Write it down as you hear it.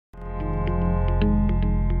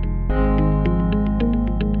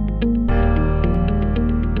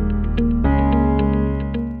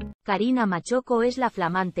Karina Mazzocco es la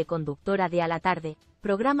flamante conductora de A la Tarde,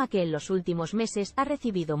 programa que en los últimos meses ha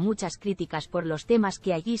recibido muchas críticas por los temas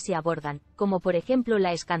que allí se abordan, como por ejemplo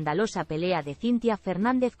la escandalosa pelea de Cintia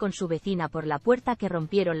Fernández con su vecina por la puerta que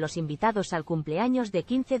rompieron los invitados al cumpleaños de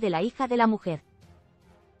 15 de la hija de la mujer.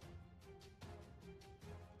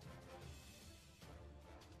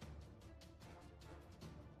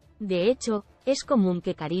 De hecho, es común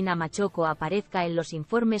que Karina Mazzocco aparezca en los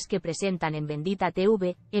informes que presentan en Bendita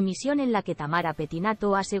TV, emisión en la que Tamara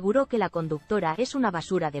Pettinato aseguró que la conductora es una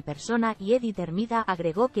basura de persona y Edith Hermida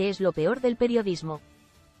agregó que es lo peor del periodismo.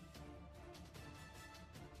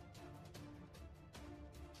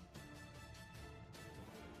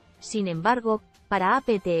 Sin embargo, para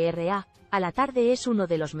APTRA, A la Tarde es uno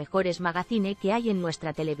de los mejores magazine que hay en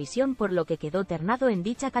nuestra televisión, por lo que quedó ternado en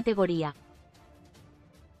dicha categoría.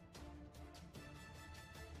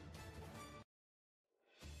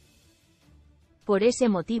 Por ese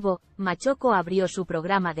motivo, Mazzocco abrió su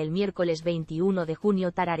programa del miércoles 21 de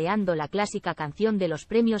junio tarareando la clásica canción de los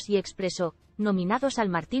premios y expresó, nominados al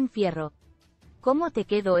Martín Fierro. ¿Cómo te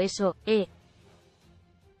quedó eso,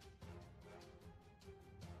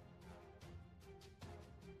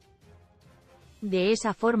 De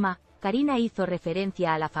esa forma, Karina hizo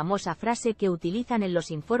referencia a la famosa frase que utilizan en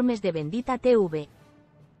los informes de Bendita TV.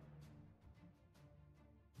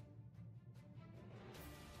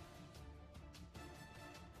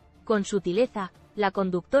 Con sutileza, la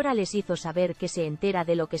conductora les hizo saber que se entera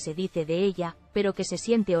de lo que se dice de ella, pero que se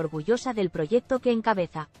siente orgullosa del proyecto que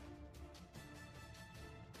encabeza.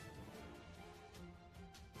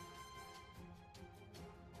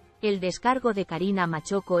 El descargo de Karina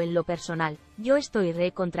Mazzocco en lo personal: yo estoy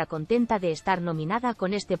recontra contenta de estar nominada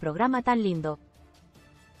con este programa tan lindo.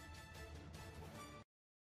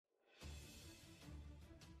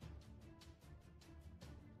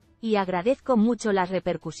 Y agradezco mucho las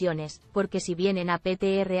repercusiones, porque si bien en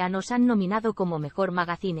APTRA nos han nominado como mejor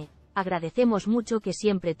magazine, agradecemos mucho que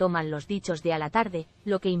siempre toman los dichos de A la Tarde,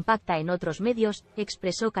 lo que impacta en otros medios,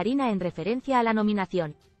 expresó Karina en referencia a la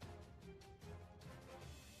nominación.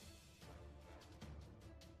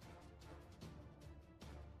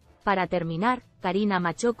 Para terminar, Karina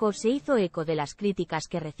Mazzocco se hizo eco de las críticas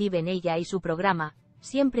que reciben ella y su programa.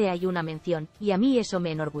 Siempre hay una mención, y a mí eso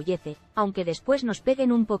me enorgullece, aunque después nos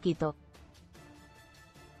peguen un poquito.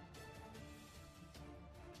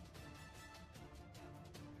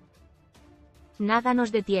 Nada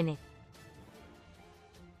nos detiene.